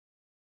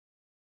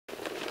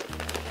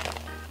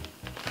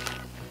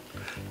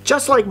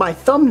just like my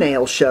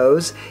thumbnail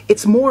shows,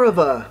 it's more of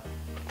a,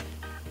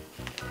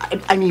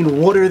 I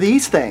mean, what are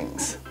these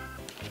things?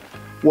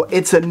 Well,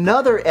 it's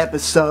another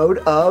episode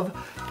of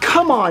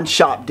Come On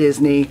Shop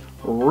Disney,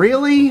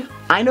 really?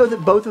 I know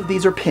that both of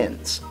these are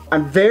pins.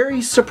 I'm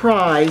very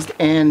surprised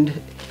and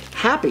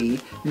happy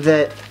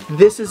that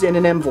this is in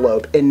an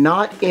envelope and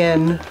not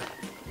in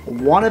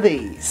one of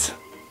these.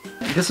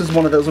 This is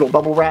one of those little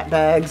bubble wrap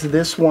bags.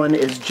 This one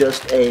is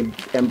just a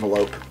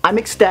envelope. I'm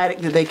ecstatic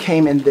that they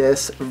came in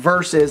this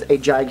versus a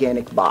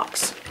gigantic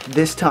box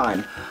this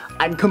time.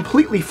 I'm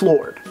completely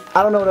floored.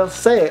 I don't know what else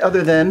to say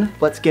other than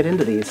let's get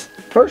into these.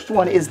 First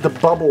one is the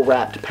bubble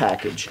wrapped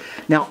package.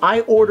 Now I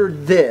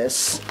ordered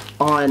this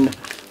on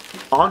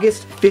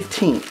August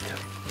 15th.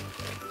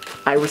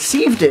 I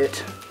received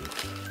it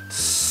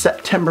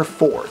September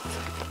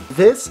 4th.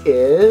 This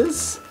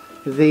is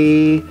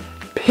the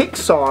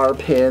Pixar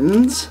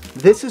pins.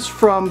 This is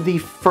from the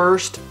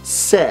first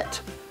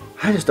set.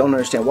 I just don't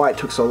understand why it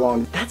took so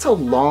long. That's a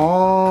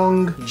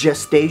long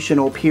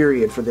gestational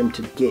period for them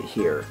to get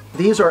here.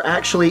 These are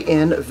actually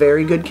in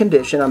very good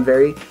condition. I'm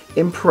very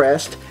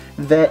impressed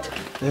that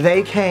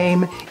they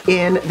came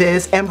in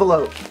this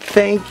envelope.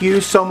 Thank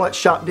you so much,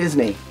 Shop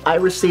Disney. I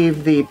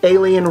received the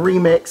Alien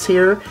Remix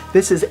here.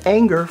 This is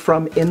Anger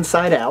from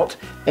Inside Out,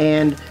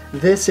 and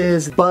this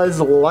is Buzz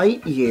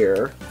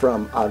Lightyear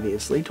from,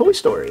 obviously, Toy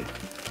Story.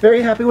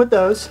 Very happy with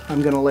those.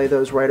 I'm gonna lay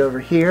those right over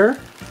here.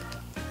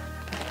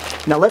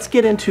 Now let's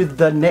get into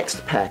the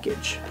next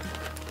package.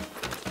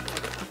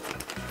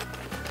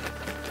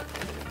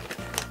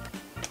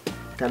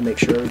 Gotta make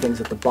sure everything's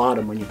at the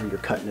bottom when you're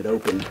cutting it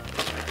open. You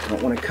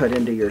don't want to cut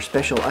into your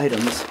special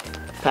items.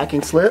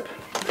 Packing slip,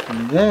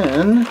 and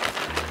then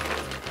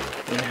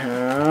we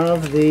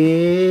have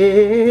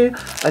the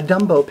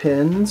Dumbo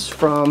pins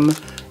from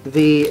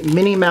the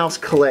Minnie Mouse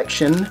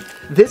collection.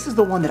 This is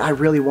the one that I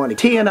really wanted.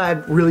 Teia and I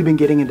have really been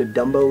getting into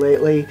Dumbo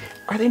lately.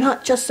 Are they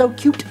not just so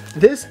cute?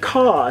 This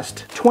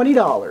cost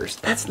 $20.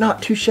 That's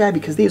not too shabby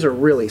because these are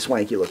really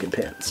swanky looking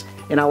pins.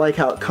 And I like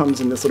how it comes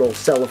in this little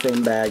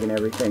cellophane bag and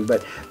everything,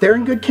 but they're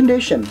in good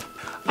condition.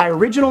 I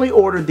originally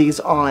ordered these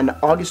on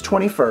August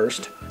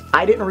 21st.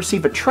 I didn't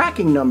receive a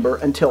tracking number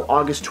until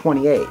August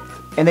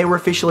 28th, and they were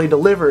officially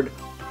delivered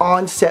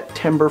on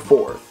September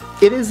 4th.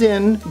 It is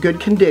in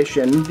good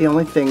condition. The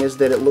only thing is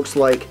that it looks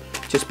like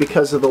just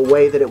because of the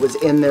way that it was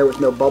in there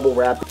with no bubble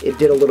wrap, it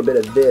did a little bit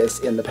of this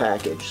in the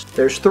package.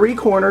 There's 3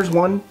 corners,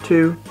 1,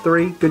 2,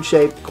 3, good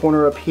shape.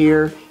 Corner up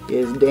here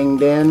is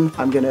dinged in.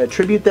 I'm gonna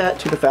attribute that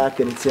to the fact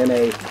that it's in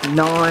a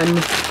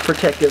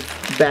non-protective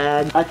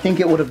bag. I think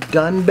it would have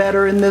done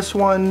better in this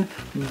one,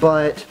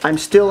 but I'm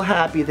still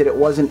happy that it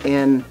wasn't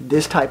in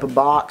this type of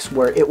box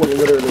where it would have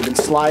literally been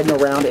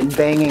sliding around and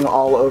banging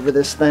all over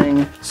this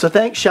thing. So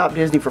thanks, Shop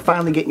Disney, for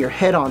finally getting your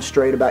head on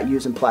straight about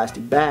using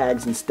plastic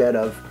bags instead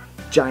of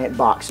giant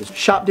boxes.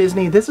 Shop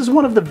Disney, this is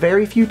one of the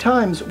very few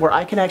times where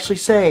I can actually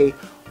say,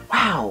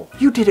 wow,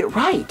 you did it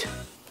right.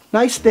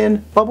 Nice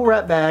thin bubble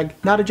wrap bag,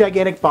 not a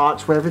gigantic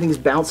box where everything's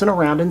bouncing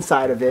around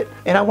inside of it.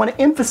 And I want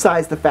to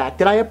emphasize the fact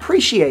that I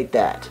appreciate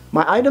that.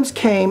 My items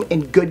came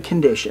in good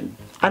condition.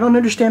 I don't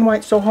understand why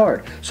it's so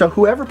hard. So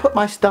whoever put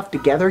my stuff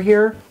together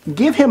here,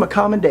 give him a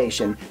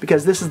commendation,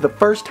 because this is the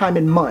first time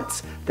in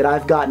months that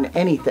I've gotten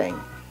anything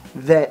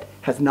that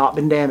has not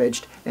been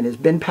damaged and has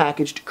been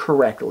packaged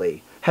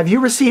correctly. Have you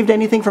received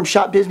anything from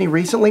Shop Disney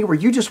recently where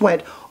you just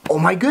went, oh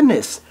my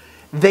goodness,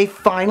 they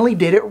finally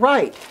did it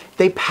right.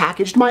 They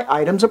packaged my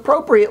items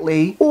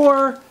appropriately?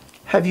 Or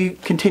have you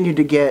continued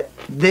to get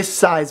this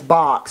size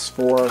box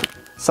for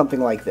something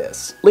like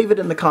this? Leave it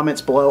in the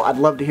comments below. I'd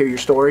love to hear your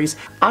stories.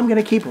 I'm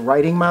gonna keep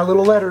writing my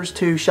little letters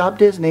to Shop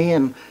Disney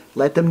and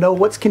let them know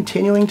what's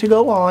continuing to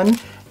go on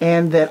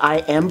and that I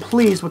am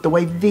pleased with the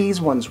way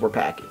these ones were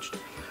packaged.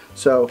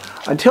 So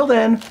until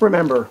then,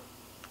 remember,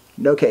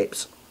 no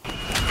capes.